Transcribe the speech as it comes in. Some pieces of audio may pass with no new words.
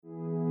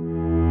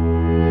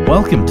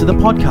Welcome to the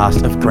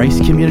podcast of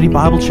Grace Community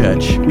Bible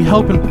Church. We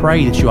hope and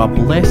pray that you are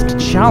blessed,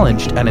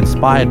 challenged, and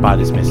inspired by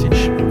this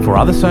message. For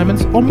other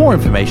sermons or more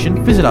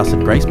information, visit us at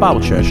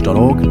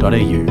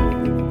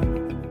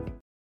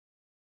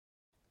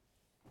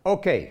gracebiblechurch.org.au.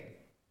 Okay.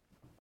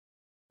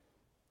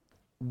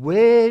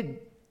 Where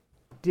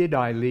did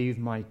I leave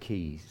my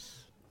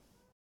keys?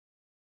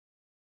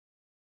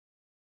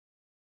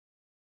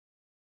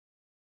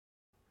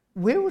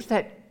 Where was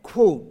that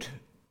quote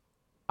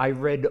I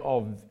read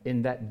of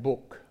in that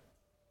book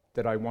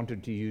that I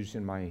wanted to use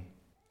in my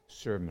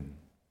sermon?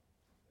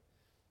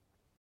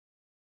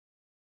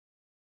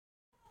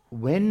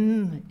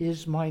 When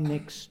is my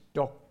next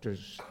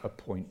doctor's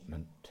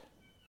appointment?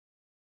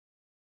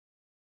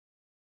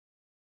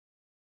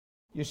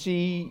 You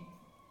see,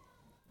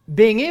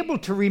 being able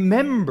to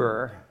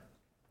remember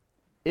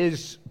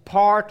is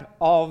part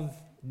of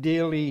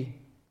daily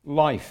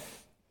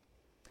life.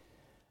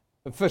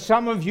 For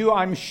some of you,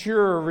 I'm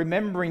sure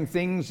remembering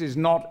things is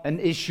not an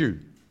issue.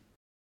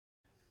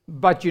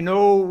 But you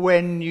know,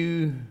 when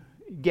you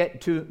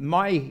get to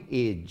my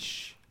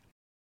age,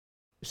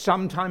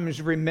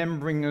 sometimes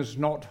remembering is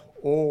not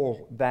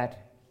all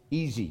that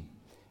easy.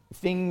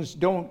 Things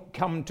don't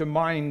come to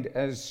mind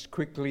as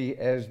quickly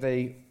as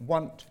they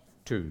want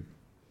to.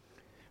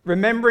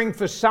 Remembering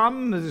for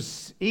some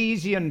is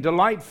easy and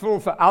delightful.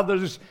 For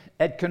others,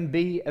 it can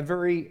be a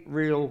very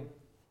real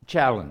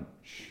challenge.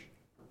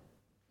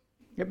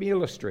 Let me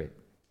illustrate.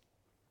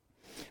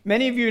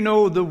 Many of you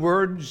know the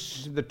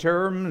words, the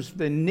terms,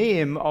 the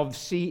name of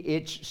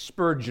C.H.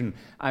 Spurgeon.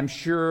 I'm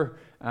sure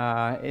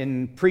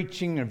in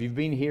preaching, if you've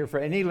been here for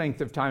any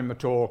length of time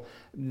at all,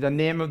 the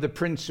name of the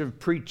Prince of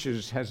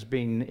Preachers has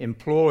been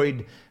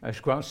employed,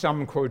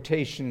 some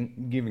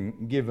quotation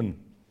given.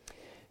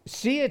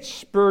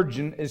 C.H.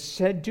 Spurgeon is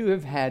said to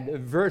have had a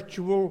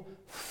virtual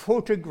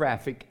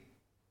photographic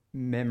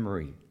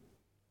memory.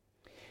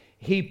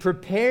 He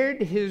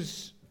prepared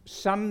his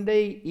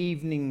Sunday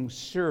evening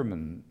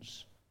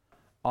sermons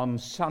on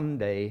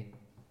Sunday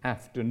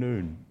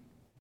afternoon.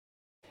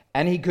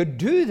 And he could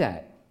do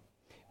that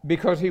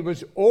because he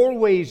was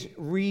always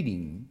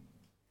reading,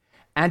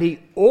 and he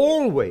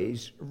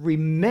always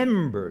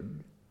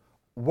remembered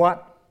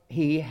what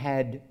he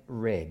had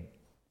read.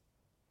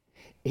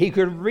 He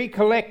could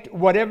recollect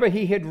whatever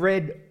he had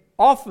read,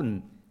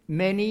 often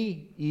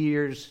many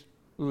years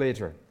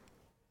later.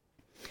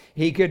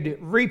 He could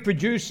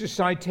reproduce a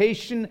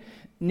citation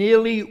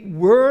nearly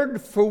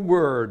word for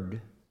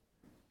word,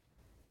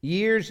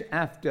 years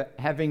after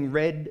having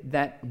read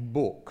that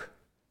book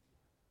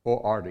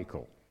or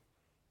article.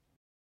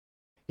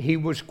 He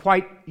was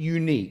quite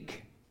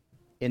unique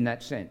in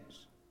that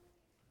sense.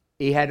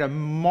 He had a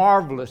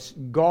marvelous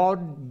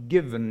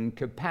God-given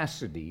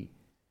capacity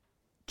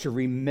to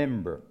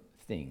remember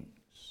things.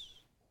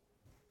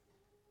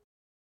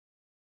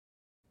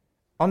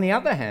 On the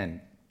other hand,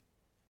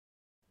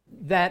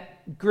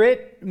 that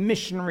great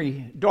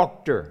missionary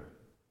doctor,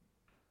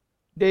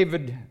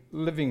 David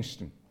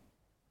Livingstone,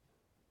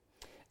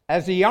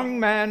 as a young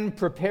man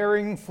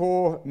preparing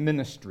for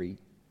ministry,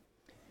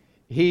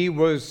 he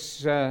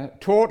was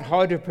taught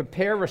how to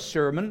prepare a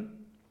sermon,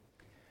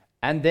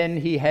 and then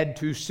he had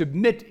to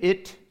submit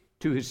it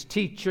to his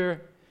teacher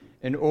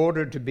in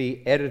order to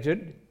be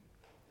edited.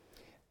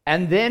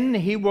 And then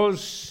he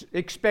was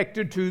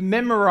expected to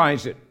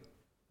memorize it.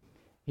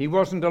 He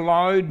wasn't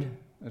allowed,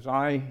 as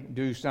I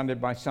do Sunday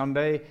by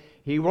Sunday,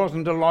 he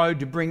wasn't allowed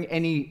to bring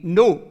any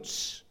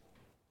notes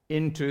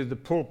into the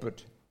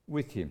pulpit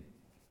with him.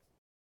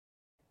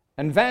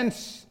 And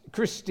Vance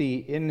Christie,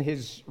 in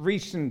his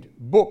recent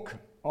book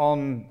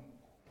on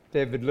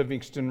David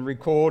Livingstone,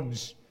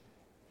 records,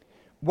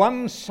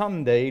 one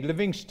Sunday,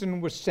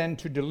 Livingstone was sent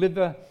to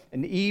deliver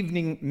an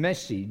evening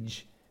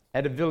message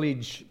at a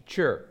village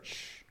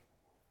church.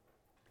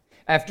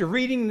 After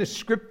reading the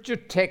scripture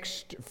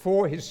text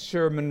for his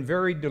sermon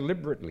very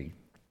deliberately,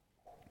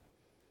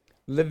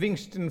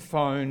 Livingstone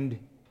found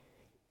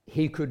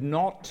he could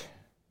not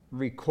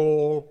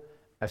recall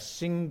a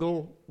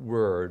single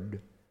word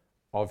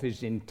of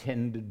his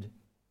intended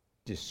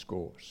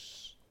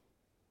discourse.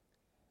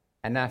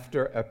 And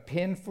after a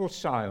painful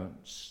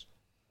silence,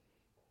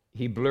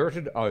 he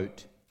blurted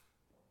out,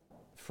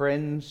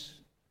 "Friends,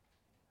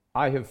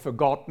 I have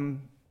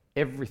forgotten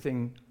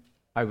everything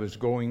I was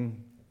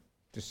going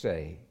to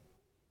say."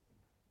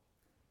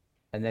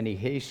 And then he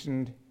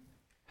hastened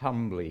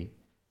humbly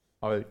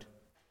out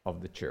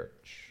of the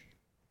church.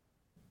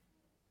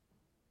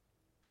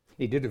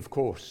 He did, of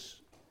course,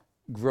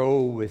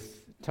 grow with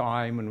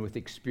time and with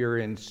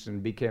experience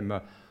and became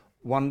a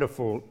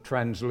wonderful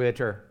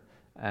translator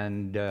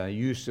and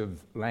use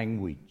of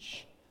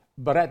language.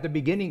 But at the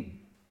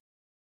beginning,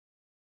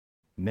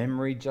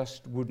 memory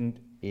just wouldn't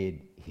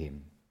aid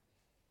him.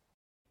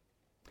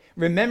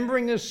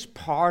 Remembering is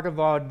part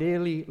of our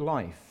daily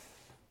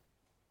life,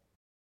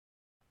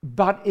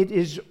 but it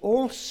is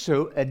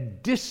also a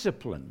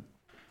discipline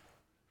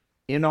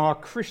in our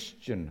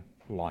Christian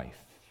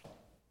life.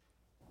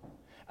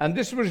 And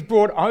this was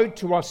brought out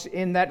to us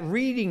in that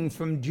reading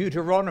from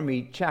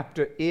Deuteronomy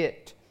chapter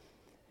 8,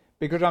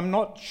 because I'm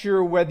not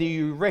sure whether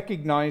you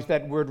recognize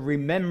that word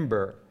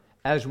remember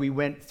as we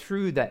went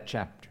through that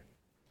chapter.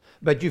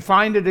 But you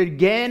find it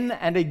again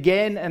and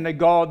again and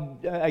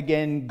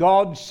again,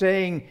 God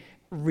saying,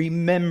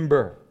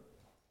 remember.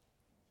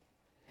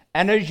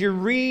 And as you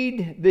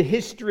read the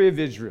history of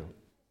Israel,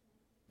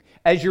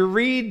 as you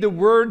read the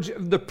words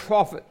of the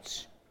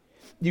prophets,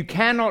 you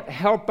cannot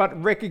help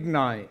but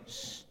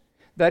recognize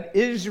that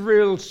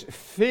Israel's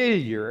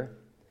failure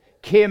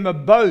came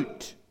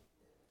about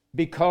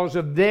because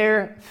of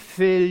their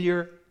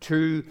failure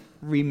to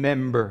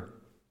remember.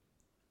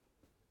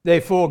 They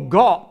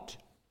forgot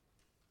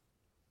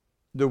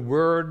the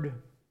Word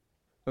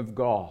of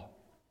God.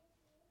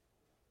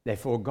 They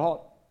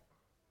forgot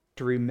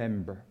to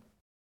remember.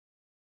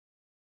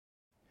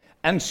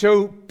 And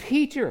so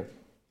Peter,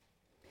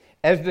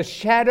 as the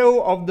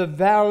shadow of the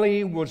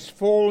valley was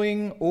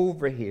falling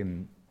over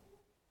him,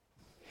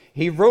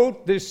 he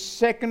wrote this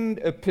second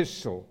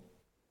epistle.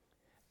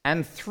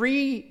 And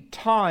 3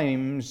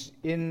 times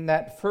in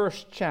that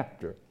first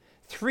chapter,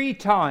 3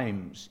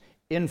 times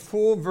in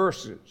 4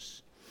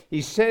 verses,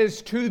 he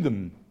says to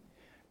them,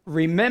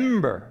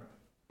 remember,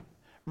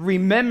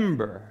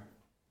 remember,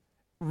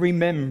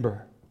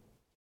 remember.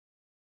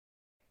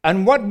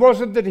 And what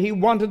was it that he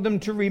wanted them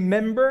to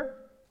remember?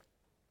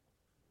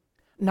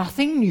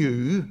 Nothing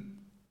new,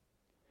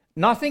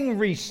 nothing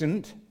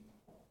recent,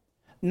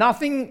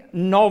 nothing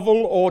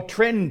novel or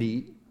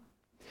trendy.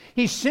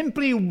 He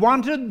simply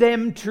wanted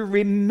them to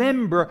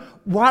remember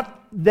what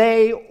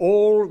they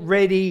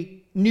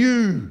already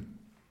knew.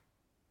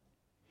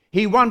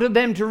 He wanted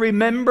them to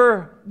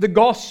remember the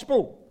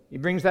gospel. He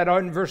brings that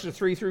out in verses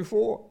 3 through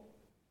 4.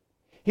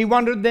 He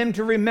wanted them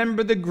to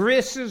remember the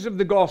graces of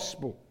the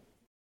gospel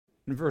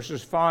in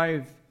verses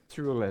 5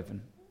 through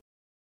 11.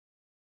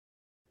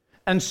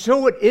 And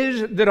so it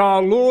is that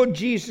our Lord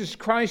Jesus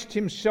Christ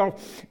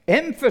himself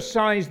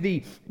emphasized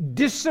the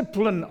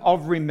discipline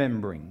of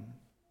remembering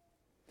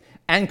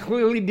and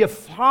clearly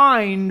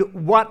defined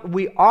what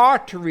we are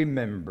to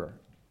remember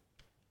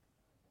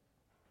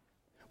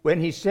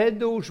when he said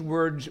those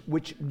words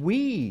which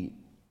we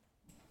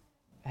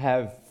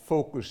have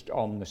focused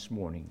on this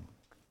morning.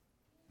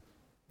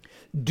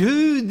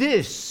 Do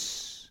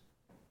this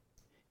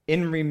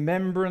in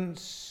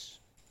remembrance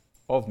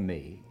of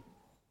me.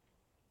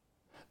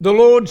 The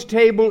Lord's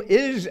table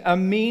is a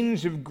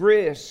means of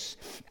grace,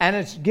 and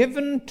it's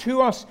given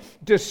to us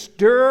to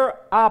stir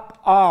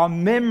up our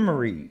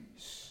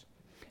memories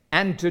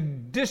and to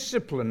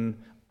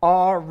discipline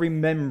our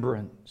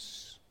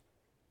remembrance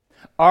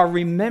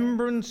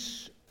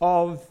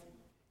of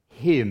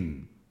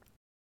Him.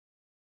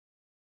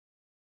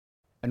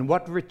 And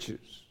what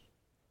riches,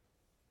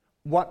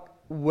 what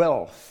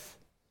wealth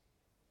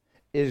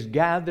is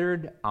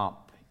gathered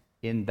up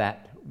in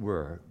that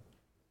word.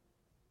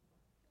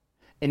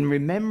 In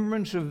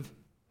remembrance of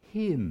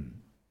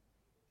Him.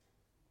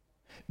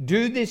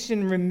 Do this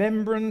in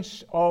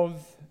remembrance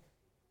of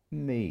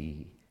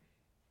me.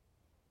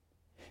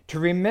 To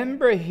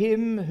remember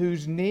Him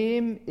whose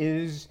name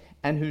is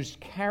and whose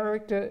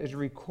character is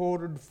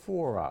recorded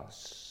for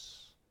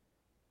us,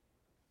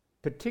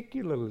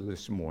 particularly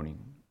this morning,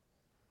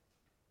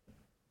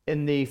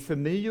 in the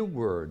familiar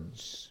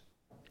words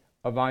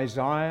of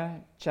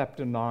Isaiah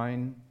chapter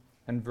 9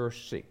 and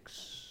verse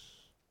 6.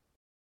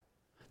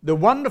 The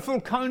wonderful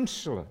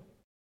Counselor,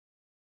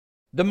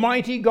 the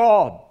mighty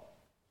God,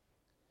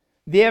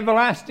 the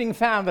everlasting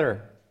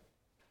Father,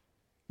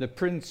 the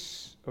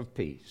Prince of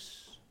Peace.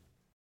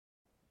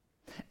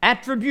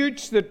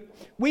 Attributes that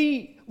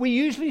we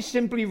usually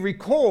simply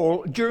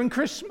recall during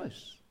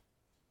Christmas.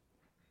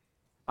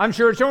 I'm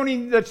sure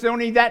that's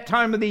only that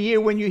time of the year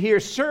when you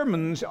hear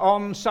sermons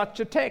on such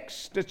a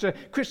text. It's a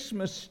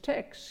Christmas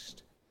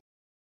text.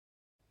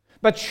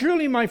 But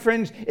surely, my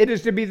friends, it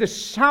is to be the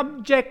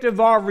subject of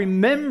our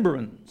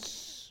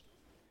remembrance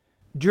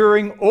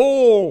during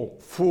all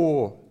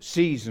 4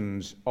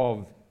 seasons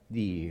of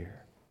the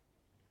year.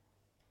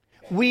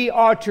 We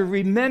are to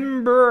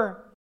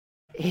remember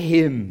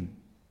Him.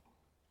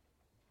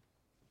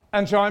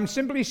 And so I'm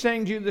simply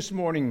saying to you this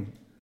morning,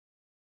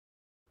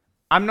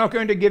 I'm not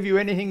going to give you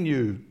anything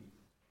new.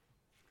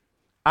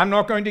 I'm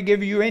not going to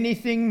give you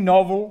anything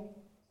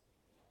novel.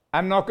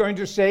 I'm not going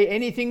to say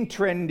anything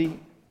trendy.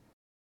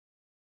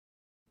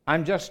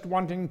 I'm just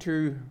wanting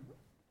to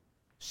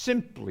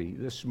simply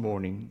this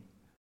morning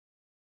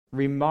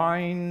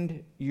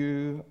remind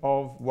you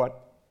of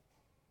what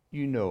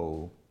you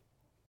know,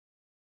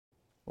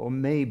 or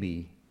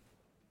maybe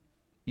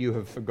you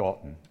have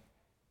forgotten.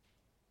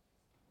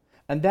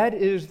 And that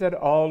is that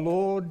our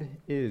Lord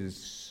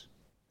is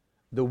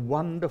the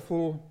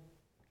wonderful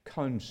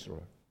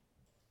Counselor.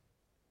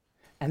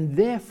 And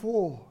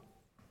therefore,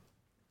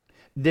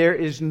 there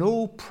is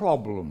no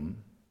problem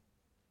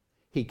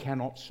He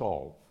cannot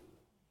solve.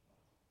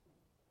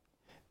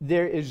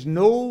 There is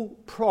no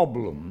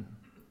problem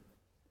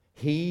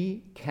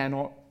He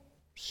cannot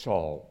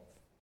solve.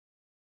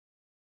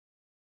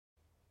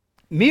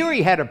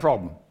 Mary had a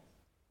problem.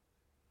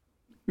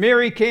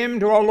 Mary came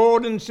to our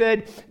Lord and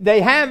said,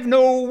 "They have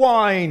no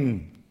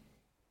wine."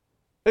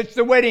 It's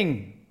the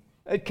wedding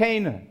at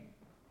Cana.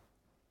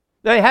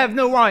 They have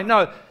no wine.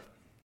 No,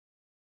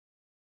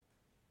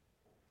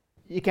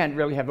 you can't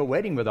really have a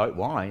wedding without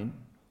wine.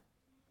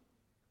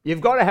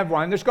 You've got to have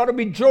wine. There's got to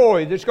be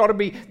joy. There's got to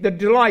be the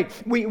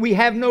delight. We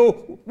have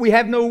no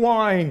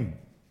wine.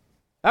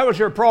 That was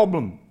their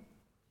problem.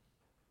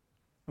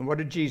 And what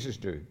did Jesus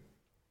do?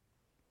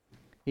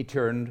 He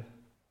turned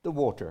the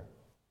water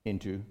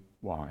into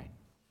wine.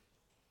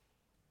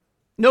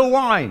 No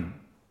wine.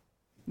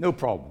 No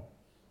problem.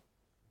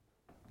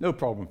 No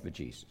problem for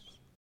Jesus.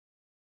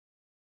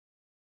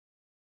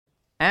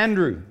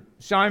 Andrew,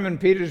 Simon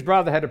Peter's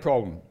brother, had a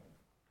problem.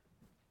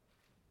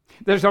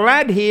 There's a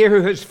lad here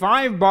who has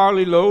 5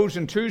 barley loaves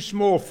and 2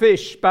 small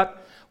fish,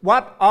 but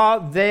what are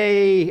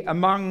they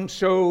among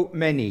so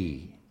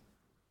many?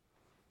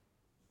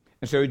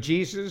 And so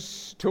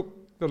Jesus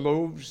took the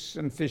loaves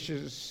and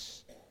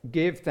fishes,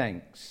 gave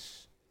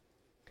thanks,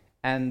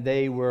 and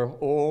they were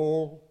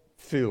all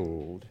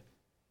filled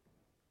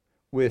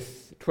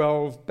with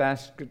 12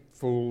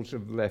 basketfuls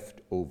of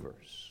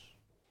leftovers.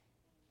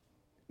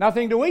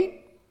 Nothing to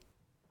eat?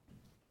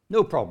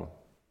 No problem.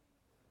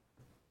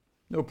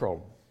 No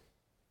problem.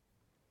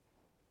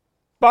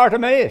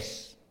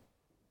 Bartimaeus,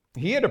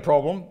 he had a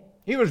problem.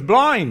 He was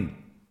blind.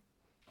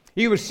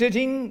 He was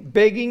sitting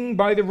begging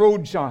by the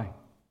roadside.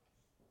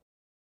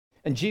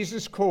 And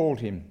Jesus called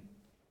him.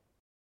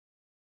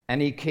 And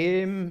he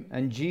came,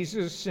 and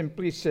Jesus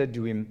simply said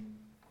to him,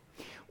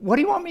 "What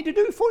do you want me to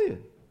do for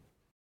you?"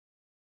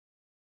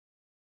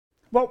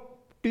 "What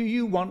do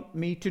you want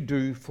me to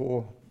do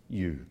for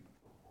you?"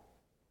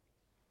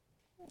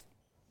 And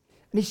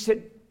he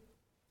said,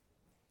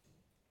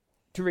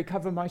 "To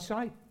recover my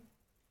sight.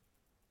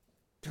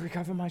 To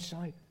recover my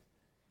sight."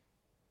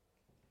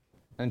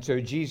 And so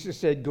Jesus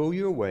said, "Go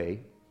your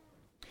way.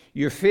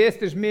 Your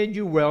faith has made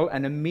you well."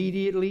 And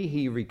immediately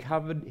he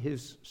recovered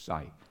his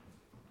sight.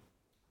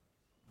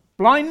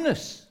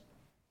 Blindness,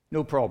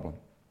 no problem.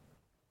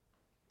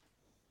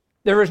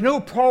 There is no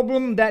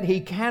problem that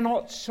he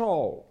cannot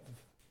solve,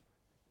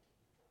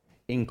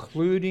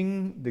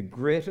 including the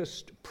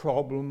greatest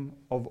problem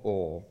of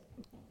all.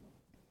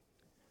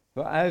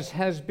 For as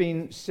has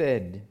been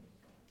said,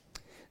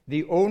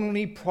 the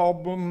only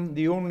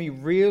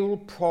real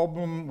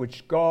problem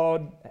which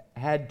God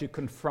had to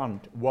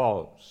confront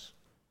was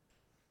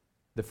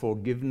the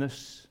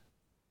forgiveness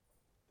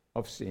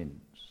of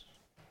sins.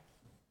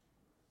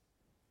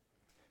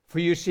 For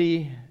you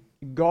see,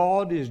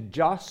 God is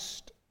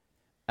just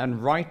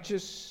and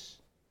righteous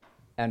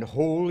and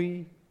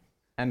holy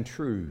and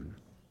true.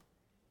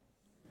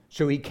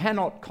 So he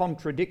cannot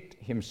contradict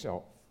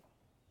himself.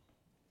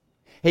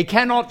 He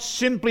cannot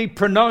simply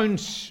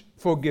pronounce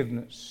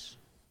forgiveness.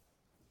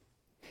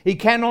 He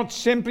cannot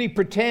simply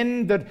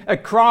pretend that a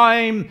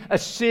crime, a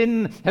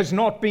sin has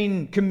not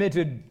been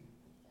committed.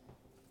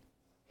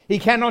 He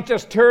cannot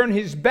just turn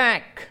his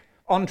back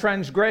on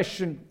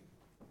transgression,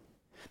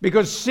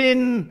 because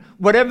sin,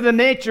 whatever the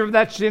nature of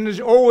that sin, is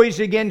always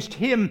against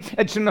him.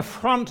 It's an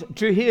affront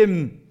to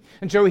him.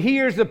 And so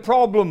here's the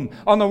problem.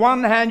 On the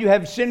one hand, you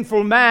have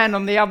sinful man.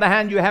 On the other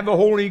hand, you have a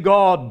holy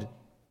God.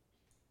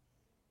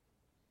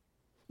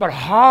 But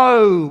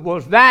how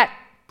was that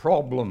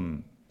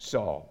problem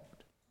solved?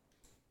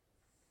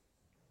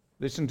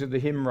 Listen to the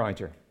hymn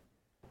writer.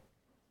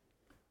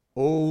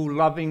 O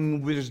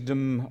loving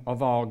wisdom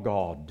of our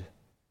God,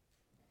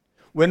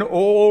 when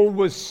all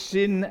was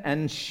sin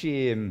and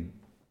shame,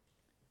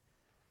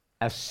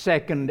 a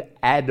second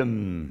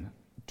Adam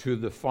to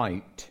the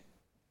fight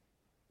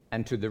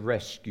and to the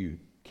rescue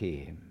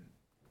came.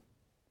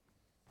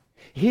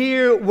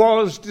 Here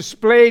was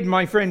displayed,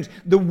 my friends,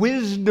 the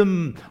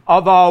wisdom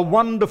of our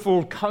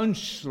wonderful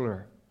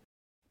counselor.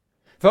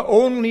 For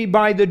only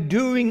by the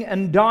doing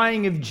and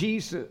dying of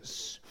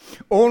Jesus,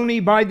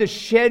 only by the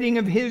shedding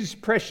of his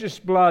precious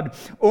blood,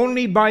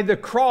 only by the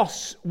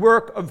cross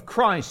work of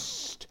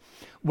Christ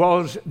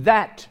was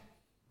that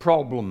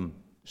problem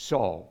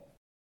solved.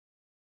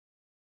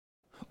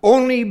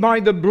 Only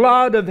by the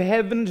blood of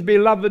heaven's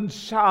beloved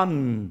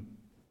Son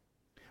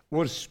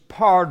was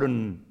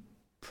pardon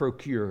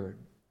procured.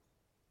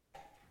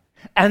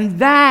 And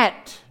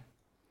that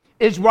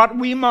is what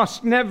we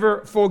must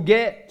never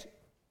forget.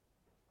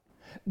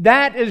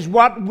 That is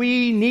what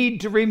we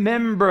need to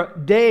remember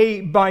day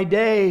by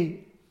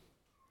day.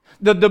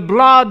 That the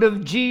blood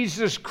of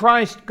Jesus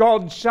Christ,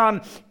 God's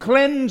Son,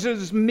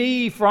 cleanses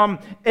me from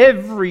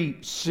every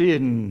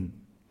sin.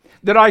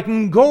 That I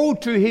can go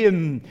to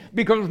him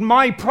because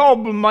my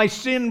problem, my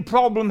sin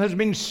problem, has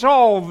been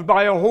solved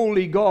by a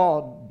holy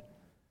God.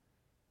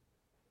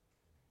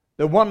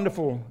 The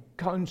wonderful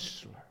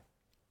counselor.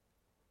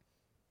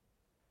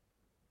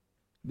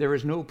 There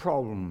is no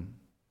problem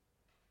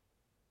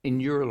in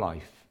your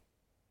life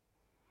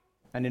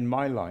and in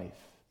my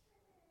life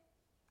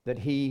that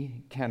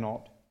he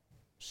cannot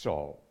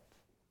solve.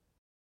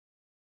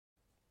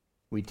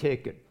 We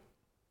take it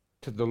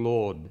to the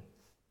Lord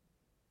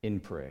in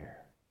prayer.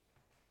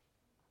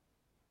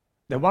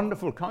 The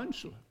wonderful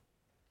counselor.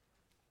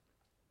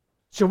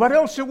 So what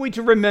else are we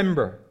to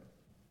remember?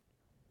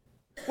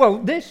 Well,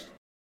 this.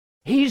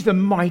 He's the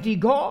mighty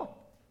God.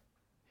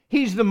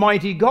 He's the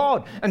mighty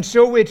God. And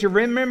so we're to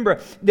remember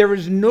there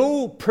is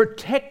no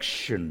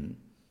protection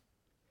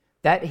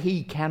that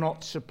he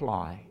cannot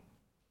supply.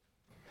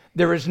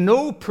 There is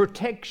no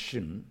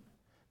protection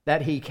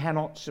that he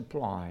cannot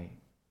supply.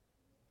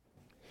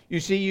 You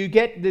see, you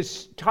get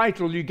this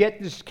title, you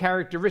get this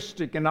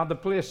characteristic in other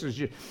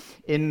places.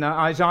 In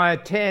Isaiah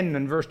 10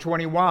 and verse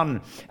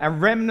 21, a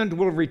remnant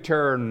will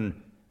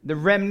return, the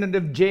remnant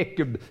of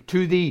Jacob,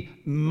 to the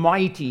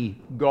mighty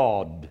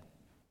God.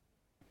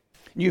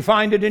 You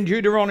find it in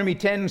Deuteronomy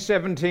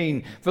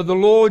 10:17. For the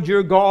Lord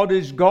your God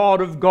is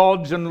God of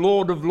gods and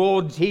Lord of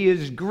lords. He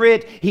is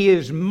great, he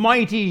is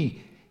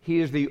mighty, he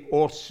is the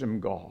awesome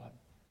God.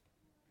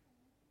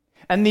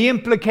 And the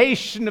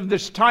implication of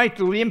this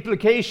title, the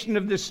implication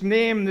of this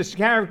name, this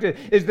character,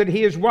 is that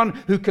he is one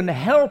who can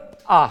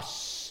help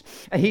us.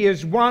 He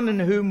is one in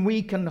whom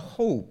we can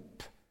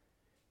hope.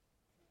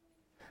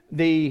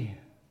 The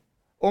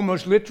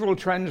almost literal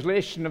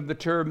translation of the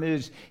term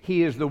is,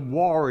 he is the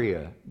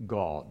warrior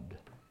God.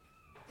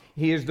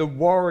 He is the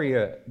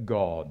warrior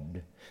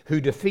God who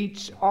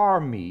defeats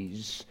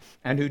armies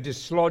and who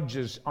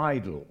dislodges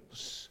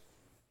idols.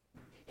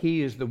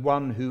 He is the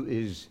one who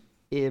is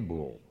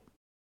able.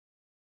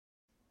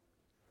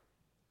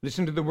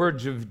 Listen to the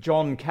words of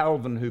John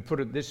Calvin, who put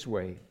it this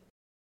way.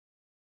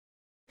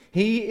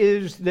 He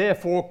is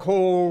therefore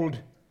called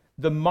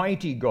the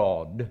mighty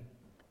God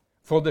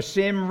for the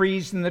same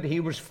reason that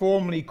he was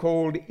formerly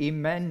called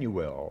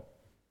Emmanuel.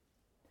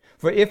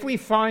 For if we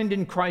find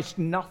in Christ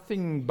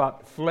nothing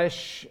but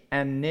flesh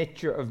and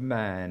nature of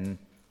man,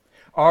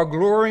 our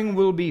glorying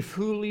will be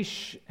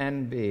foolish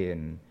and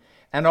vain,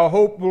 and our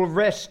hope will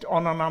rest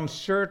on an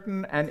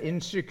uncertain and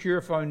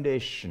insecure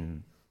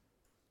foundation.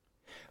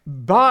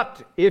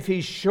 But if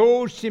he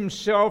shows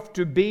himself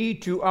to be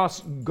to us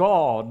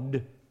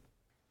God,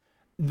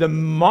 the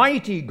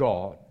mighty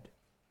God,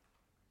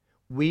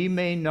 we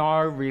may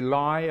now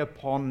rely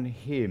upon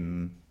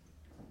him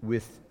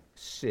with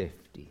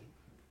safety.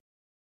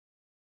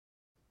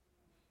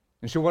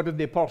 And so what did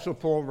the Apostle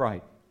Paul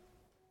write?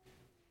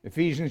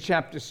 Ephesians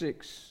chapter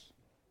 6.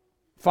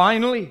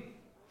 Finally,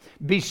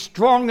 be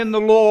strong in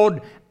the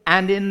Lord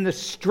and in the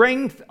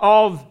strength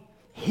of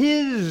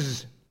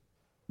his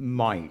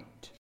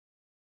might.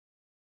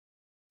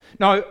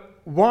 Now,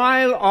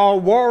 while our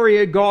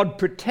warrior God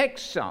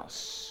protects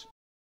us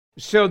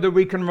so that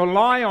we can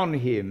rely on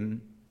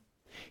him,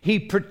 he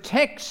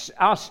protects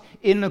us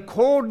in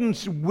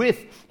accordance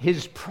with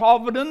his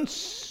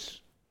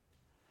providence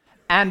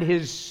and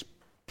his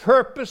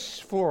purpose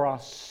for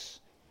us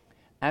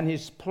and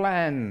his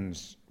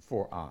plans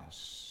for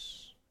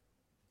us.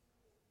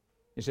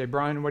 You say,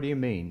 Brian, what do you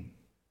mean?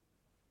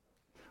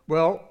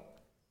 Well,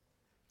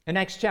 in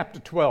Acts chapter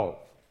 12,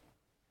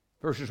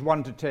 verses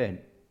 1 to 10,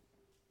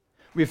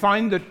 we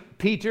find that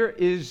Peter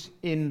is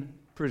in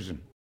prison.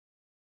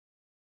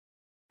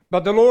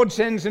 But the Lord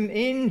sends an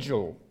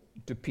angel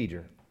to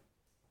Peter,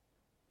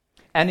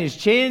 and his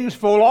chains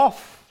fall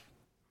off.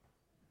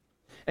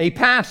 He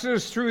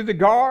passes through the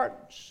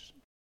guards.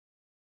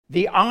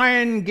 The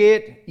iron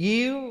gate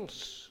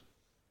yields,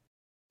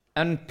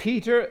 and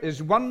Peter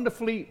is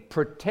wonderfully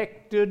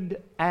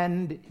protected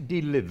and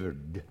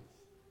delivered.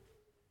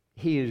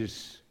 He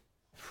is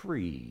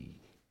free.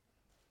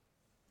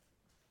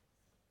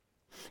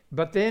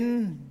 But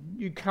then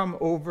you come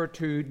over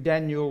to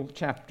Daniel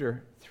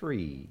chapter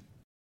 3,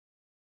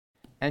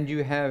 and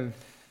you have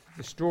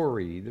the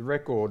story, the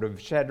record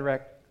of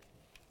Shadrach,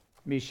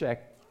 Meshach,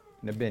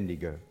 and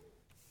Abednego.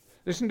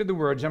 Listen to the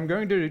words. I'm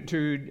going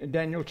to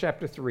Daniel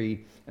chapter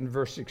 3 and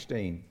verse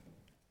 16.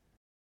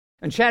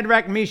 And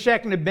Shadrach,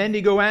 Meshach, and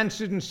Abednego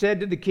answered and said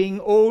to the king,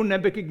 O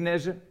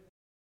Nebuchadnezzar,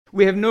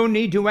 we have no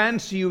need to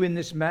answer you in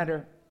this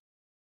matter.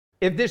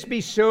 If this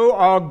be so,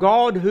 our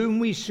God whom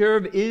we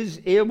serve is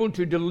able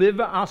to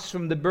deliver us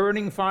from the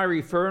burning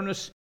fiery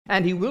furnace,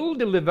 and he will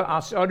deliver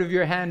us out of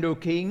your hand, O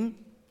king.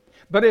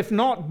 But if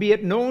not, be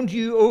it known to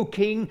you, O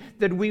king,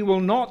 that we will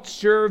not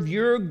serve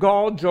your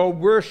gods or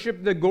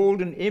worship the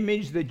golden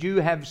image that you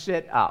have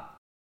set up.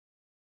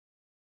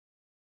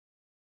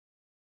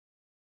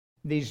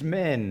 These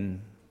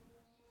men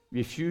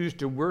refused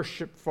to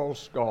worship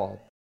false gods.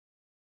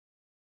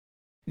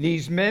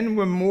 These men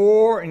were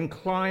more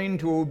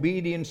inclined to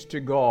obedience to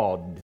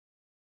God,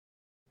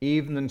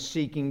 even than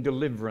seeking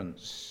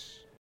deliverance.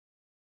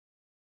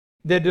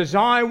 Their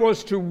desire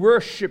was to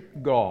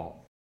worship God.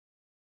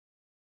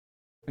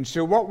 And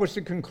so what was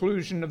the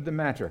conclusion of the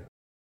matter?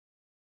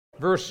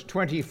 Verse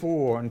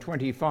 24 and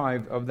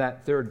 25 of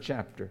that third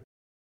chapter.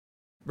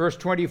 Verse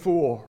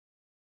 24.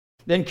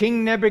 Then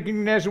King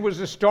Nebuchadnezzar was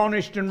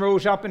astonished and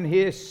rose up in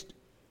haste.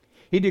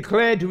 He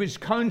declared to his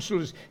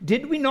counselors,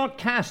 did we not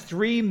cast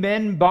 3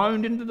 men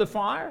bound into the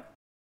fire?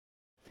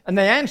 And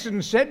they answered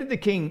and said to the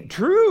king,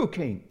 true,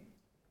 king.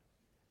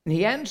 And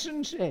he answered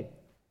and said,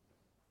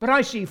 but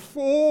I see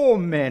 4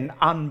 men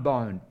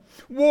unbound,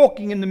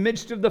 walking in the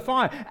midst of the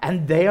fire,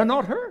 and they are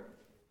not hurt.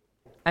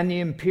 And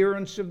the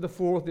appearance of the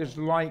 4th is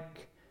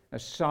like a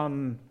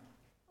son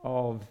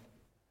of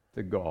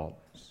the gods.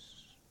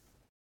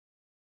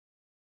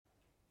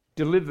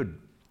 delivered,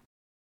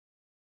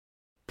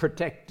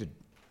 protected.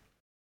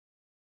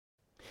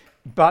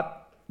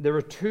 But there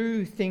are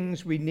two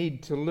things we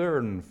need to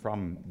learn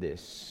from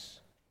this.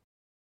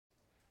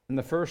 And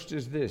the first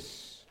is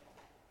this.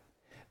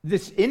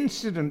 This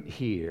incident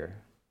here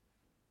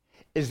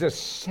is a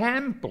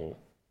sample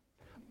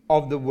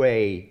of the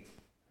way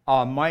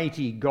our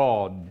mighty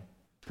God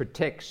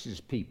protects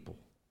his people.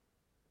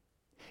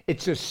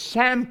 It's a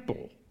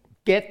sample.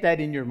 Get that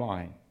in your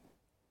mind.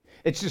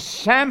 It's a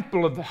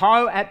sample of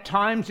how at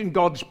times in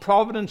God's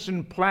providence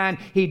and plan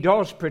he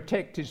does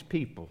protect his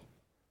people.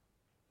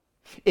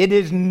 It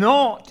is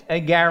not a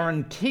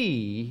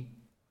guarantee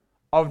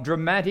of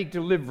dramatic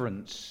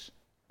deliverance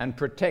and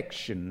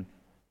protection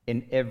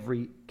in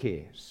every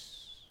case.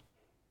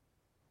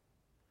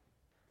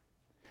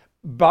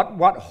 But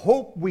what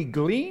hope we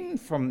glean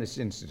from this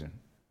incident,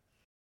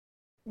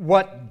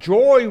 what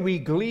joy we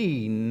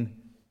glean,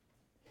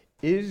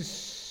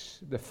 is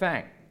the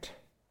fact,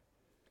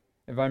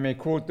 if I may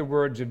quote the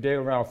words of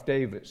Dale Ralph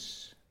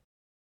Davis,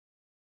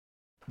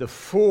 the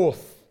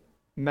fourth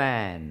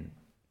man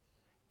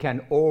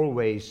can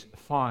always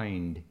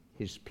find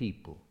his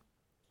people.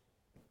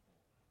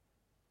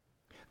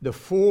 The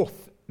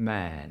fourth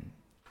man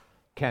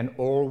can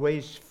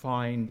always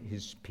find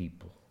his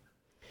people.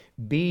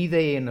 Be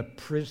they in a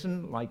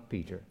prison like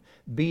Peter,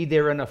 be they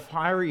in a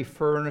fiery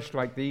furnace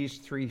like these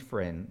three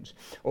friends,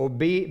 or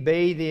be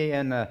they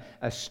in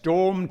a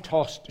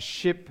storm-tossed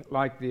ship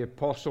like the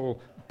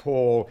Apostle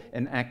Paul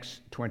in Acts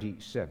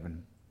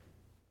 27.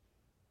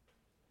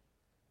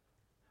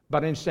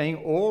 But in saying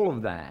all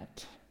of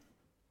that,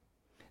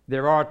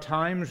 there are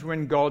times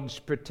when God's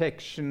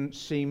protection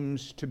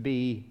seems to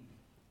be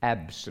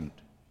absent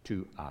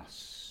to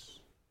us.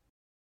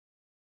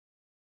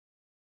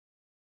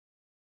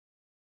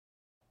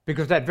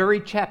 Because that very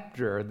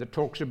chapter that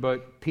talks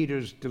about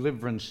Peter's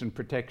deliverance and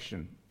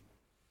protection,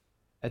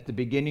 at the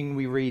beginning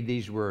we read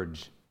these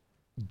words,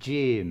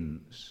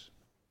 James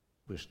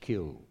was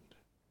killed.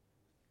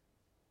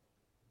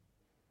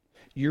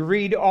 You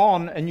read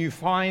on and you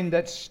find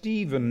that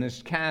Stephen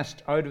is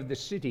cast out of the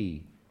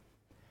city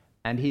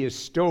and he is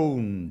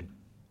stoned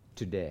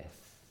to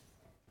death.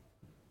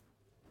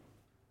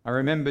 I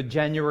remember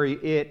January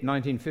 8,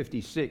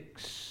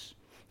 1956,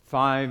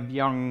 5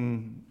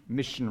 young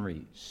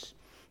missionaries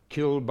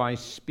killed by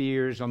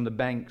spears on the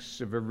banks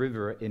of a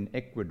river in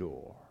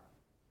Ecuador.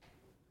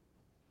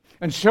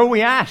 And so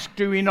we ask,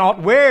 do we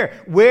not,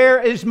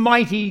 where is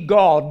mighty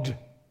God?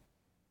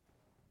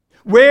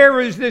 Where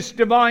is this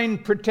divine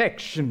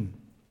protection?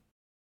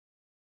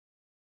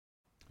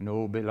 And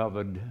oh,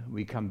 beloved,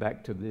 we come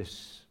back to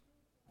this.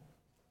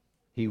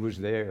 He was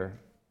there,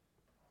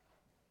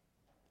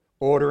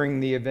 ordering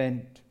the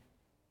event,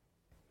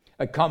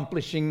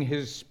 accomplishing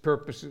his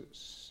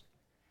purposes,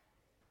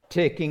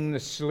 taking the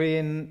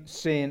slain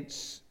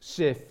saints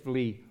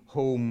safely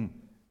home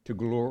to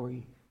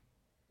glory,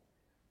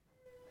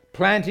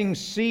 planting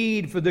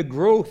seed for the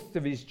growth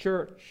of his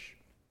church.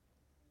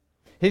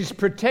 His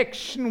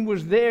protection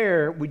was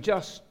there, we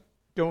just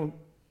don't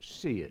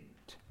see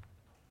it.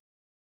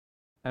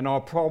 And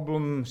our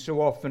problem so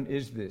often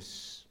is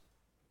this.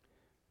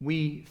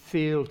 We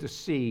fail to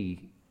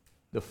see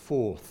the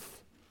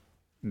fourth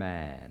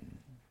man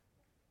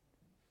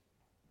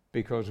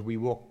because we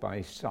walk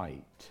by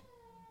sight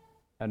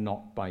and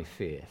not by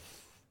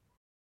faith.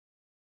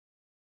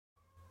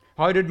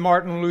 How did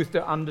Martin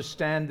Luther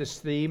understand this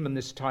theme and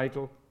this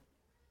title?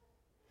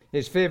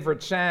 His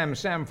favorite psalm,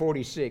 Psalm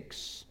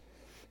 46.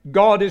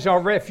 God is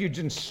our refuge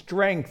and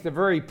strength, a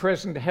very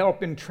present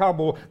help in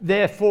trouble.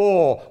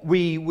 Therefore,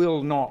 we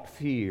will not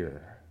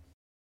fear.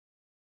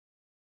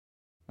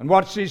 And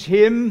what's his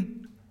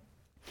hymn?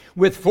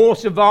 With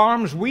force of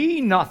arms we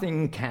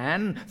nothing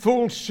can,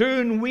 full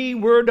soon we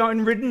were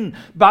downridden,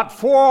 but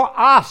for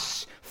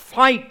us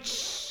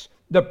fights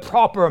the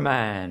proper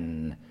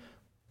man,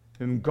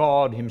 whom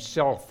God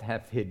himself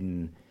hath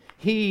hidden.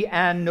 He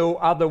and no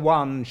other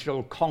one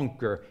shall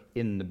conquer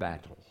in the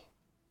battle.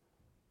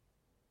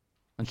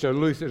 And so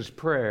Luther's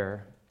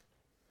prayer,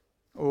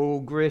 O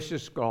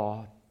gracious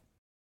God,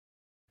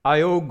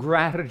 I owe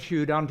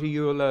gratitude unto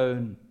you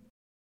alone,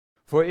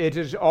 for it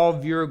is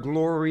of your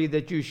glory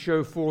that you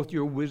show forth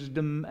your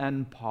wisdom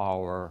and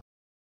power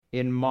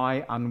in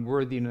my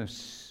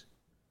unworthiness,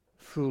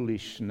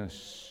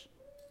 foolishness,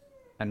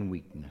 and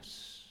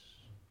weakness.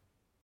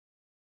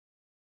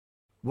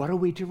 What are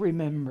we to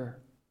remember?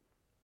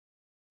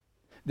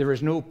 There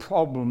is no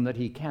problem that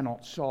he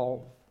cannot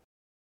solve.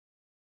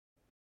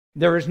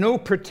 There is no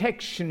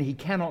protection he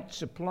cannot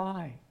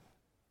supply.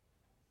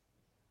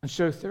 And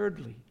so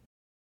thirdly,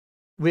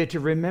 we are to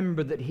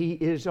remember that he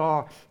is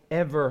our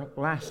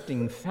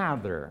everlasting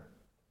Father.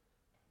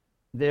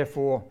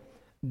 Therefore,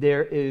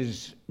 there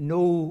is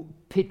no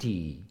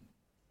pity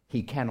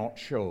he cannot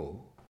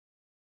show.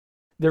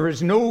 There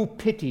is no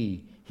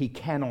pity he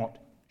cannot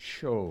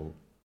show.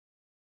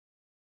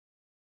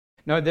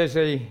 Now, there's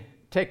a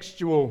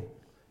textual,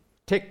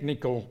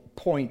 technical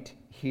point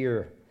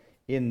here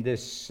in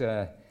this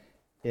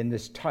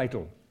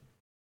title.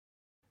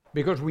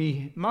 Because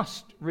we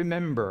must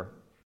remember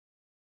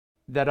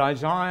that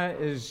Isaiah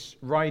is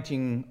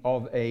writing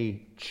of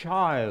a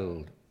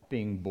child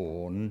being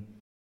born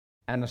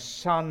and a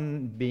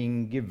son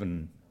being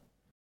given.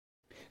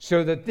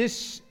 So that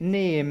this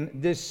name,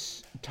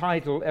 this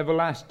title,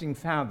 Everlasting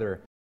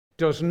Father,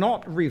 does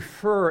not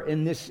refer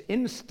in this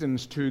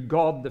instance to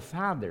God the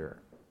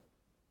Father,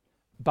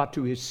 but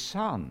to his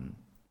Son,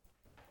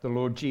 the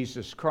Lord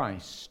Jesus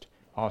Christ,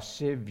 our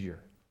Savior.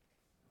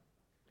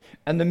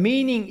 And the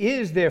meaning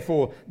is,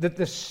 therefore, that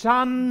the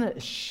Son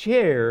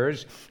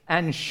shares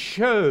and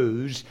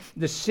shows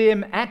the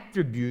same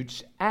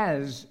attributes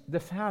as the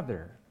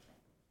Father.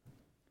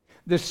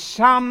 The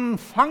Son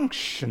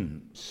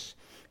functions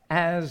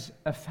as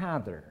a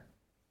Father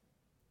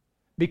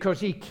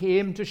because he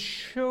came to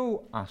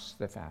show us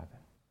the Father.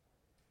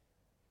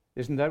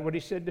 Isn't that what he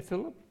said to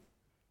Philip?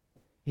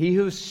 He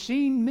who's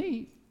seen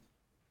me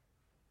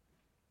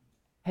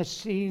has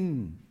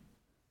seen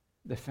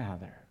the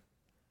Father.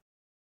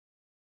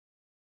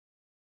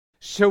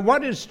 So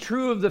what is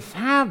true of the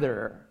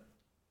Father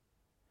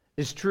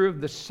is true of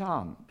the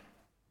Son.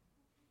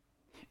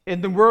 In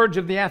the words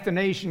of the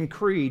Athanasian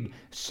Creed,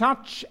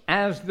 such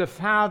as the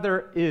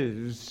Father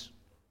is,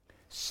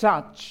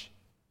 such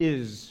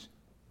is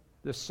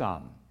the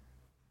Son.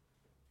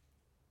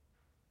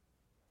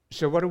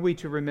 So what are we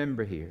to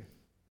remember here?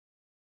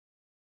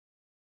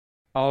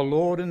 Our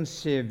Lord and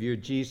Savior,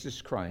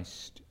 Jesus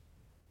Christ,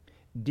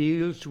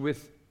 deals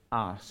with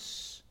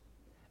us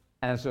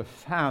as a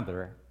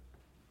father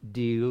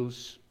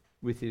deals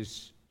with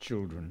his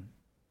children.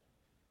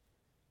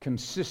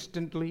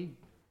 Consistently,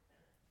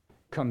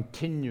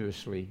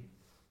 continuously,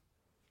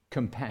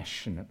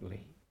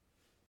 compassionately.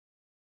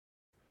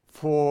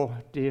 For,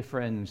 dear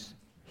friends,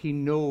 he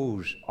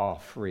knows our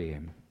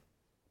frame.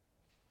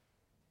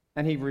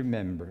 And he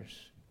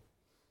remembers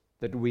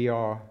that we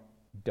are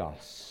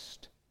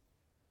dust.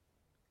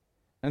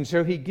 And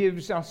so he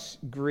gives us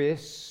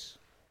grace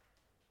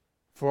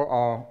for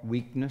our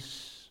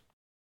weakness.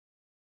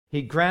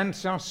 He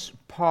grants us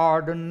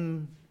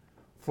pardon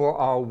for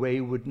our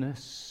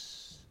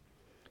waywardness.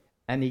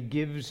 And he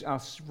gives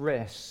us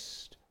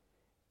rest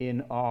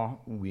in our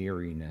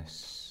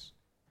weariness.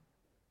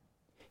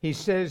 He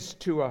says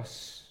to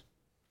us,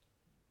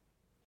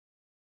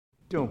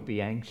 don't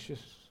be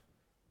anxious.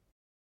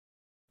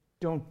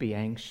 Don't be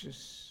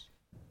anxious.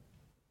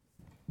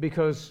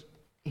 Because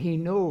he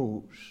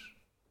knows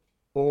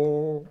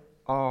all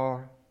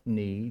our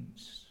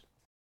needs.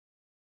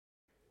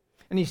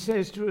 And he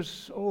says to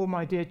us, oh,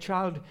 my dear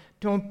child,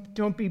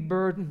 don't be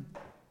burdened.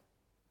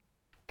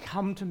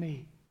 Come to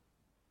me,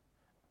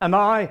 and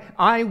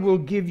I will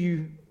give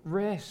you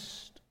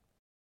rest.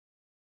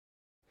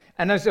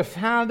 And as a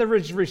father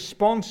is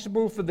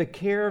responsible for the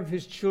care of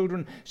his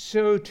children,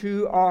 so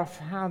too our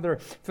Father.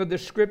 For the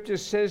Scripture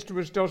says to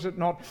us, does it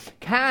not?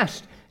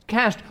 Cast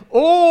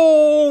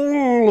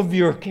all of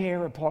your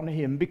care upon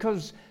him,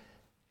 because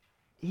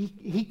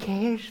he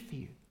cares for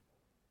you.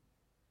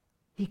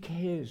 He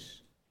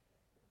cares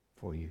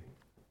for you.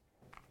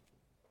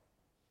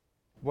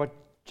 What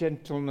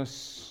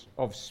gentleness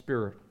of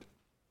spirit.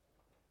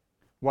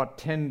 What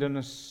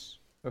tenderness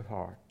of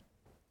heart.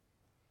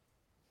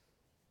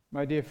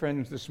 My dear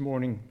friends, this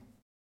morning,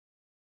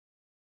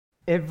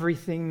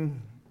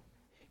 everything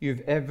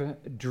you've ever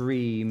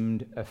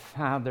dreamed a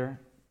father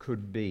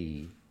could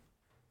be,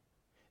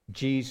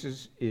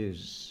 Jesus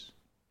is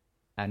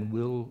and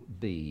will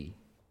be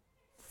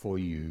for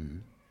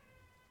you.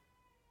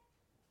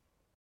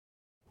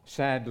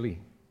 Sadly,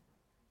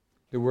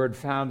 the word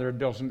father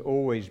doesn't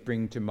always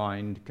bring to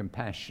mind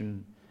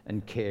compassion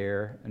and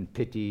care and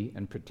pity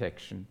and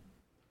protection.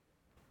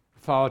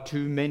 Far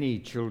too many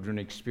children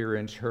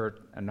experience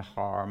hurt and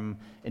harm,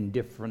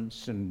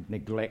 indifference and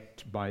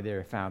neglect by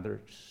their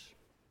fathers.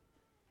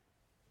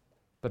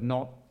 But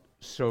not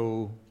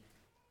so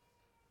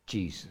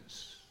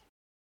Jesus.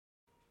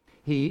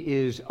 He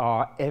is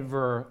our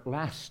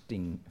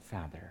everlasting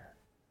Father.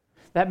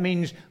 That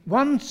means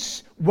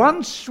once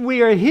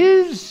we are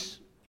his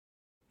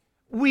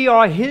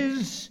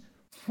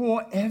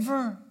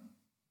forever.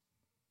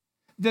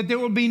 That there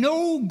will be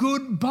no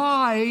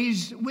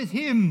goodbyes with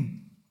him.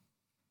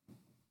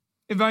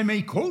 If I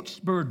may quote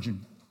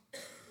Spurgeon,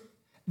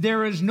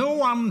 there is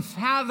no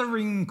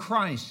unfathering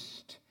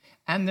Christ,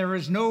 and there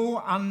is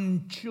no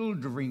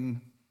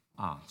unchildering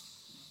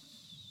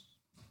us.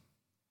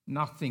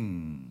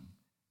 Nothing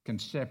can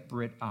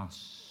separate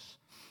us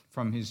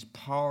from his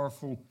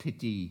powerful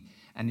pity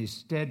and his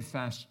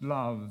steadfast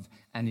love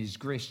and his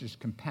gracious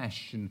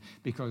compassion,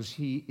 because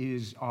he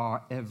is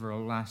our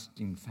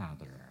everlasting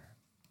Father.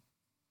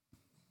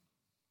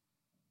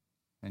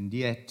 And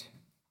yet,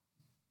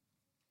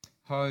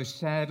 how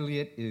sadly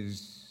it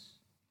is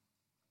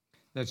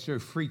that so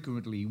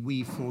frequently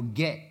we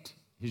forget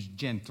his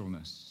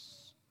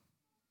gentleness,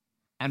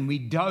 and we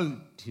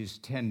doubt his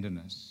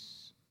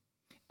tenderness,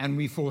 and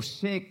we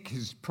forsake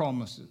his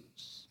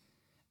promises,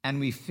 and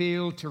we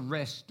fail to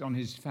rest on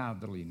his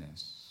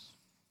fatherliness.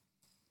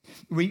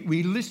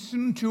 We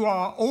listen to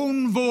our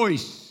own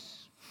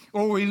voice.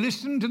 or we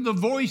listen to the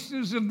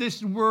voices of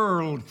this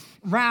world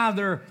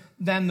rather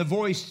than the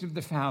voice of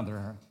the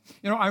Father.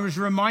 You know, I was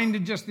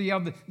reminded just the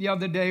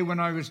other day when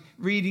I was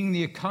reading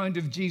the account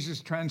of Jesus'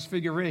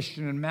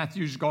 transfiguration in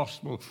Matthew's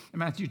Gospel,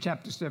 Matthew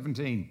chapter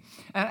 17.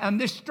 And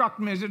this struck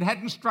me as it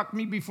hadn't struck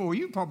me before.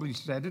 You probably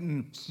said it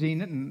and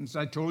seen it, and as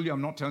I told you,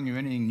 I'm not telling you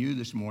anything new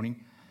this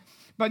morning.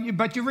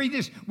 But you read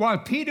this, while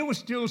Peter was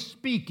still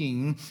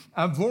speaking,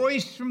 a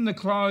voice from the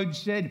cloud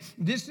said,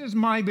 "This is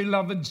my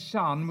beloved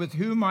Son, with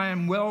whom I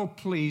am well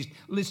pleased.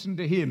 Listen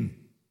to him."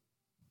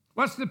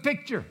 What's the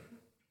picture?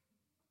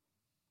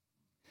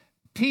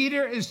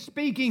 Peter is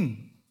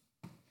speaking.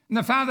 And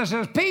the Father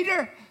says,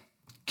 "Peter,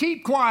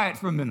 keep quiet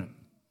for a minute."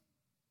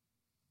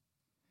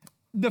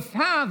 The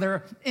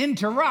Father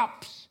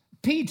interrupts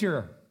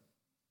Peter.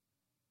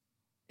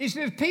 He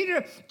says,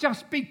 "Peter,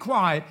 just be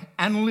quiet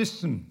and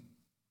listen.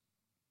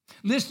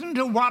 Listen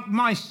to what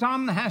my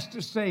Son has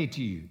to say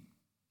to you."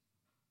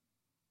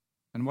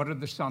 And what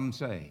did the Son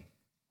say?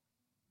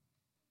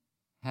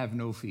 Have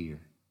no fear.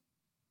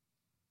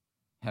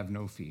 Have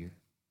no fear.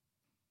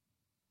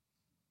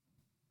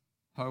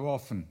 How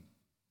often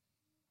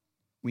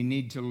we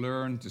need to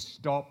learn to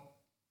stop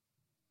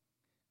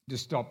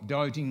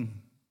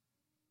doubting,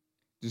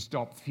 to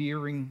stop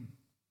fearing,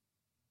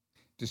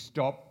 to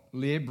stop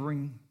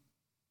laboring,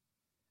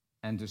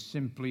 and to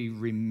simply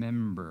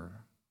remember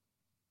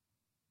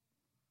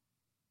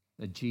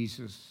that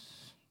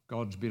Jesus,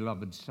 God's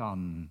beloved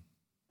Son,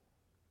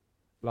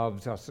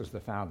 loves us as the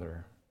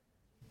Father,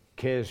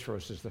 cares for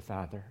us as the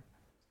Father.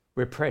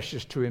 We're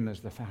precious to him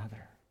as the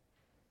Father.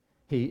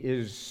 He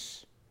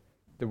is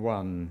the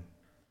one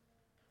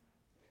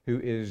who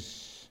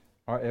is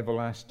our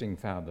everlasting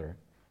Father.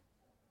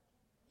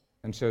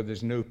 And so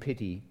there's no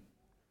pity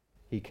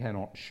he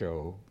cannot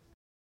show.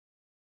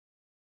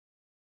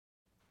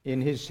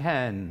 In his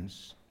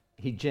hands,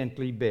 he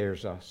gently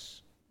bears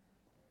us,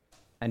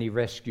 and he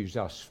rescues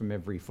us from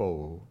every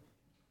foe.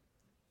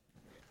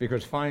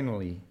 Because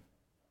finally,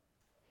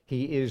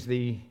 he is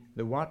the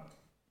what?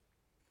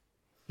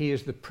 He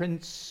is the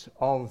Prince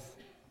of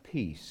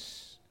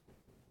Peace.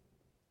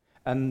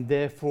 And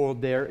therefore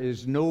there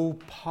is no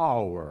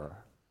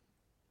power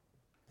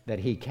that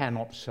he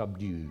cannot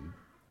subdue.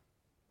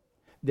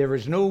 There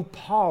is no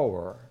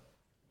power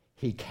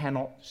he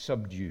cannot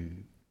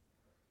subdue.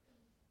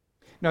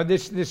 Now,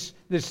 this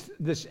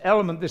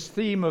element, this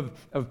theme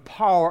of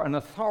power and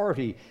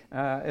authority,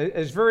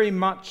 is very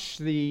much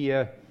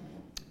the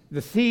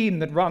theme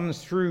that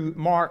runs through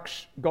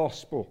Mark's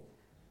gospel,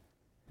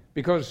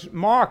 because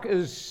Mark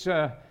is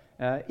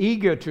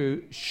eager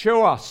to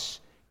show us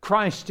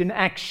Christ in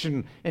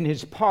action in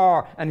his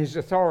power and his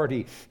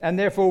authority, and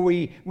therefore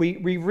we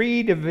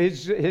read of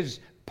his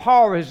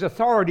power, his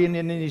authority, and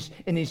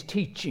in his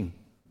teaching,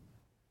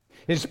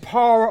 his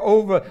power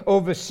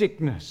over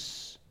sickness.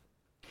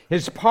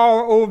 His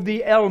power over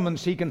the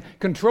elements. He can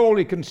control,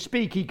 he can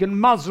speak, he can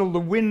muzzle the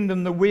wind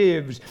and the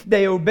waves.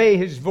 They obey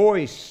his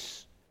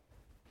voice.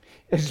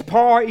 His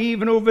power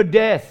even over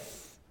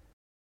death.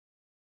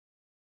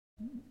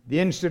 The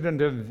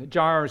incident of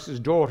Jairus'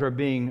 daughter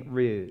being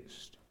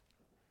raised.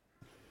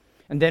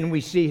 And then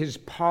we see his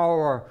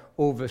power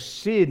over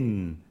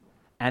sin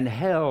and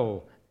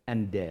hell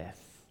and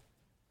death.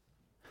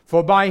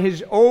 For by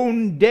his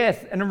own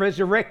death and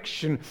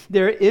resurrection,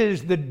 there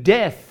is the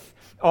death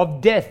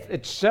of death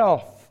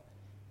itself.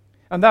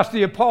 And thus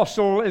the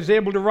apostle is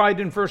able to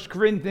write in 1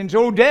 Corinthians,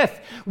 "O death,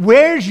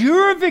 where's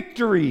your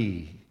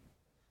victory?"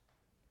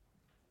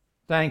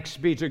 Thanks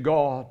be to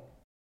God,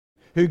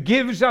 who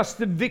gives us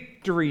the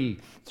victory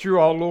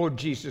through our Lord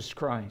Jesus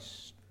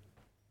Christ.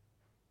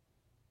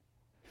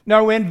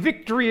 Now, when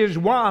victory is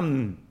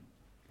won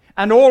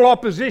and all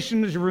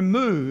opposition is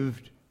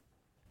removed,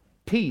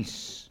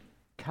 peace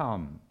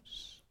comes.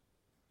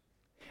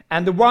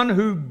 And the one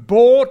who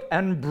bought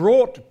and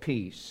brought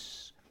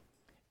peace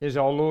is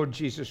our Lord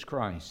Jesus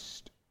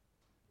Christ,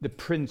 the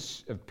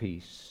Prince of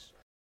Peace.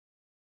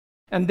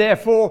 And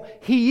therefore,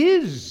 he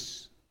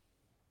is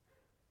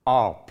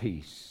our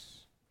peace.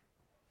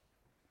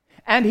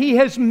 And he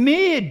has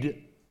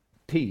made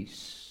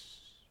peace.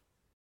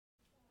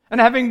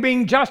 And having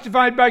been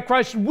justified by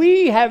Christ,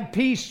 we have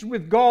peace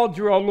with God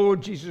through our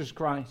Lord Jesus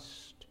Christ.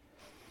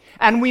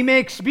 And we may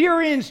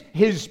experience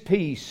his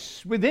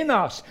peace within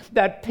us,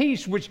 that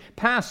peace which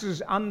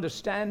passes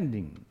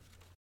understanding.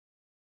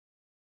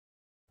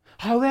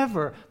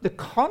 However, the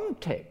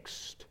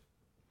context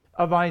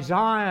of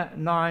Isaiah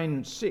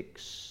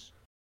 9:6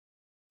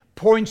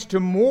 points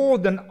to more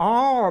than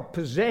our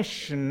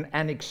possession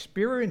and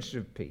experience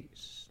of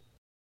peace.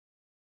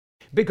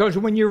 Because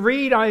when you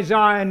read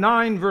Isaiah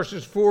 9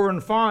 verses 4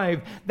 and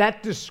 5,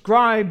 that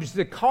describes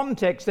the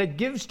context, that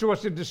gives to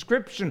us a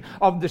description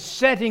of the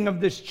setting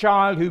of this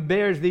child who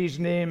bears these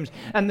names.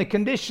 And the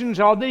conditions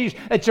are these.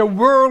 It's a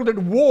world at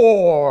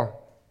war.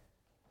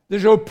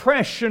 There's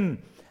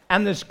oppression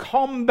and there's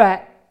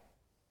combat.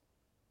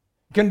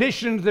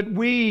 Conditions that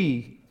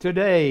we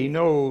today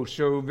know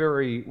so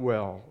very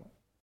well.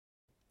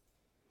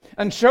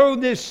 And so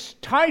this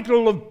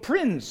title of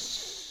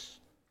Prince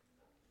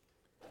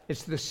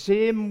It's the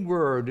same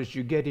word as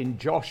you get in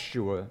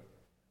Joshua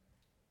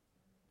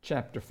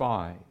chapter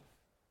 5.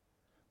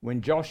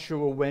 When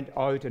Joshua went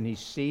out and he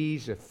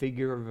sees a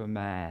figure of a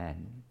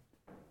man.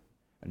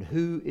 And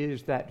who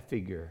is that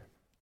figure?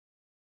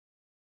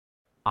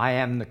 I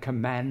am the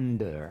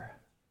commander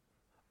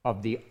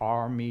of the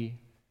army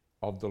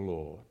of the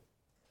Lord.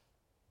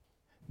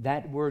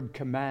 That word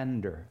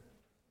commander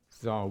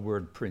is our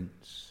word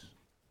prince.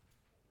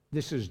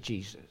 This is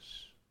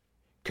Jesus,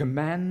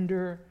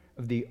 commander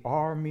of the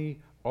army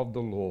of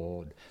the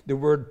Lord. The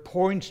word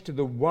points to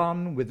the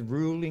one with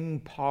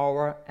ruling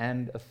power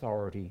and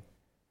authority.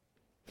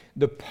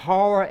 The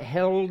power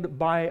held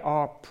by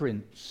our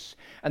prince,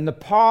 and the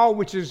power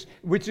which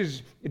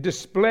is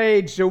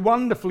displayed so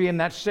wonderfully in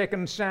that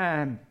second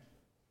psalm.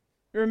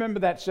 You remember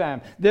that psalm?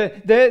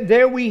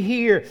 There we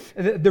hear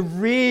the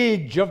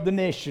rage of the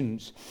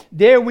nations.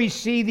 There we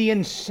see the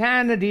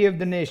insanity of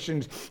the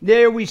nations.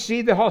 There we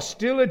see the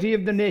hostility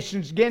of the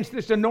nations against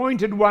this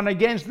anointed one,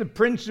 against the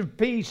Prince of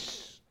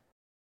Peace.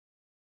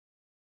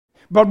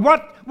 But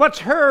what's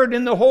heard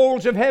in the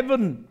halls of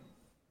heaven?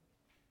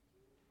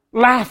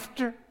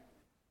 Laughter.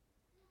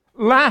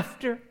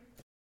 Laughter.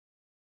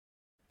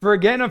 For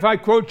again, if I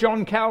quote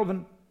John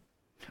Calvin,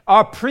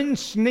 our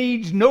prince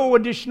needs no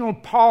additional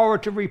power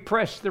to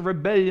repress the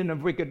rebellion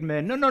of wicked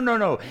men.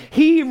 No.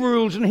 He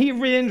rules and he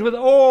reigns with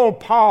all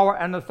power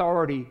and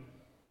authority.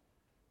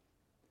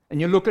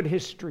 And you look at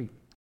history,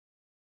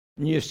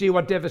 and you see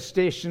what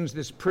devastations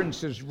this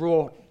prince has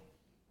wrought.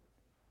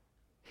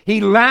 He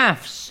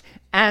laughs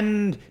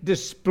and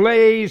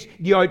displays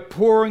the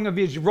outpouring of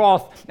his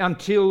wrath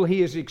until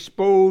he has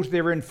exposed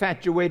their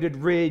infatuated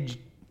rage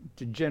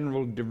to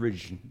general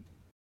derision.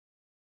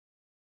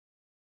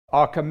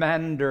 Our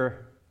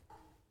commander,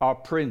 our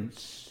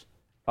prince,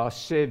 our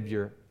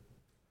savior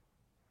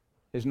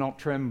is not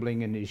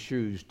trembling in his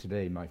shoes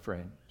today, my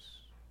friends.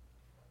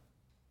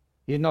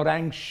 He's not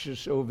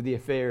anxious over the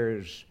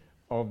affairs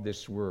of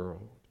this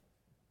world.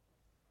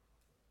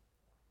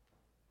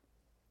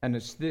 And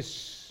it's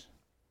this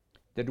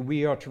that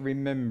we are to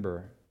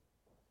remember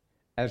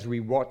as we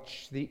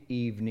watch the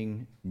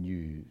evening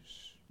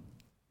news.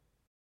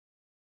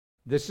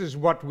 This is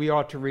what we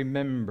are to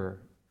remember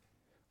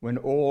when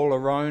all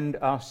around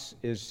us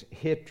is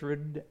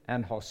hatred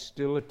and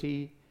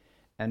hostility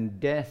and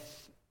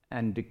death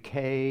and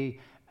decay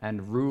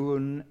and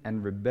ruin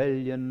and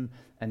rebellion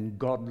and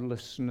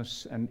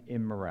godlessness and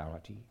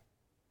immorality.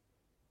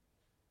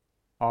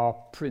 Our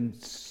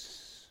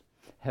prince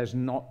has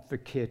not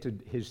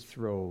vacated his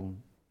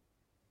throne.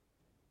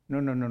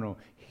 No.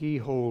 He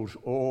holds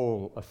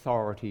all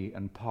authority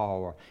and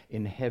power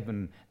in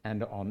heaven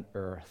and on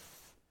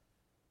earth.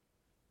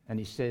 And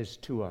he says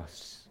to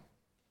us,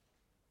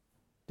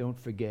 don't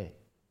forget,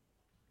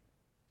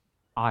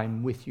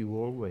 I'm with you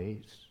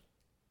always.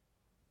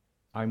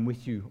 I'm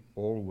with you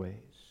always.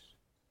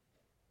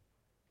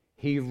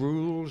 He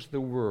rules the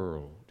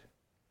world.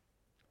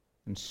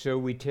 And so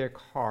we take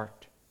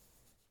heart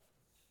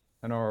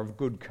and are of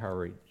good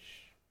courage.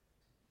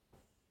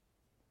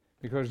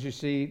 Because you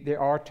see, there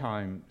are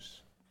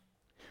times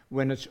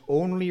when it's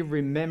only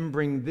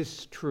remembering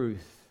this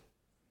truth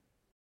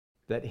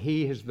that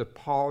he has the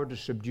power to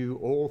subdue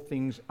all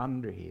things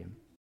under him.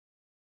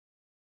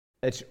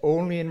 It's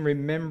only in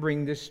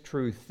remembering this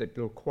truth that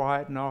will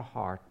quieten our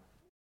heart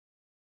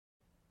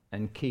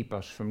and keep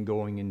us from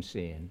going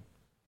insane.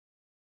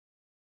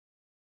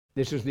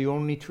 This is the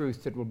only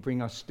truth that will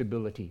bring us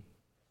stability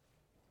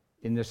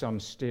in this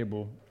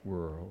unstable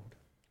world.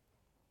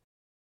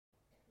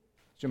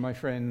 So, my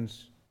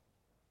friends,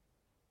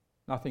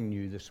 nothing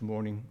new this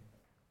morning.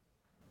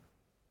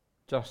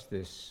 Just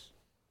this.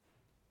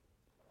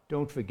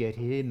 Don't forget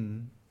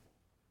him.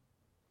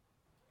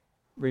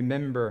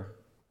 Remember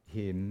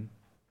him,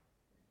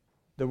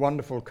 the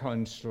wonderful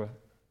counselor,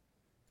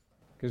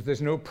 because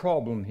there's no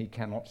problem he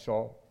cannot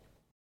solve.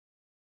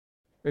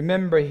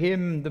 Remember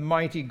him, the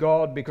mighty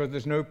God, because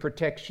there's no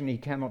protection he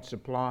cannot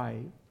supply.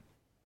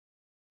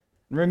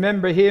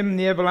 Remember him,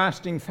 the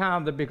everlasting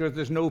Father, because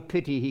there's no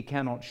pity he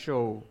cannot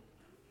show.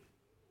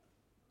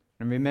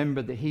 And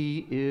remember that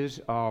he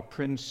is our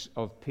Prince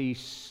of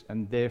Peace,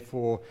 and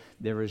therefore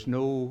there is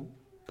no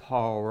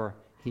power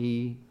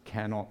he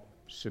cannot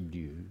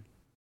subdue.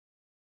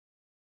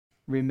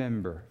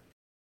 Remember.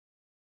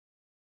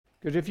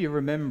 Because if you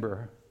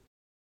remember,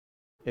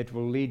 it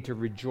will lead to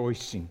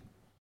rejoicing.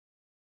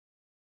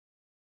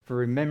 For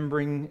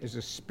remembering is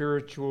a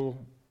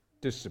spiritual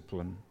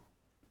discipline,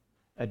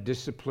 a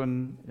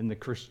discipline in the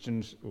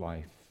Christian's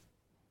life.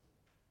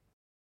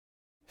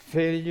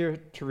 Failure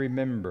to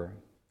remember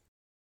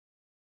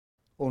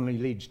only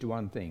leads to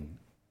one thing: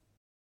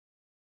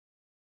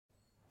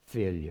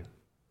 failure.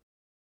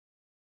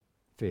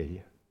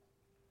 Failure.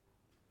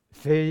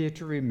 Failure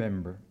to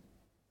remember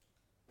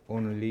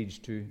only leads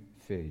to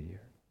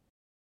failure.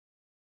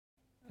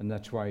 And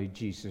that's why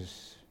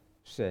Jesus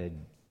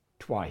said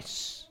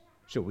twice,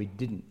 so we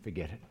didn't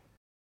forget it,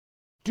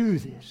 do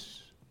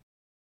this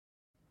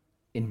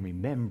in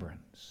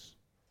remembrance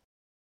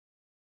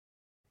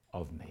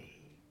of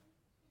me.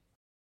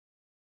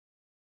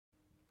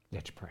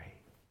 Let's pray.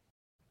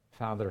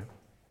 Father,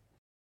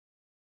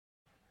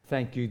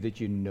 thank you that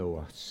you know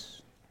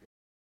us,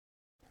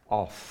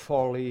 our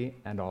folly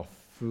and our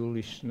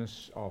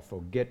foolishness, our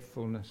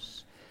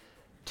forgetfulness,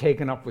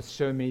 taken up with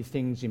so many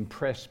things,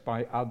 impressed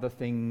by other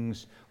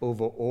things,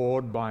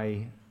 overawed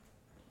by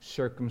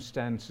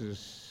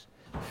circumstances,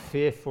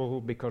 fearful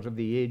because of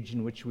the age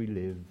in which we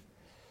live,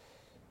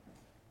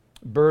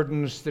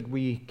 burdens that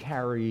we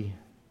carry.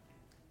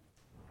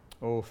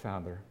 Oh,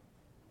 Father,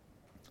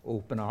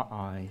 open our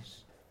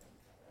eyes.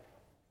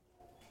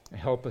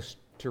 Help us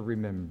to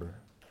remember.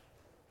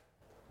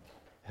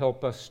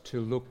 Help us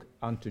to look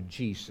unto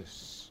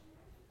Jesus,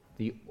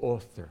 the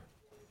author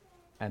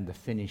and the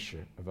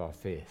finisher of our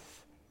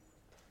faith,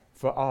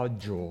 for our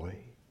joy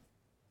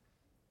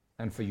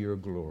and for your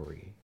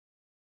glory.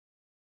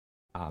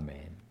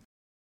 Amen.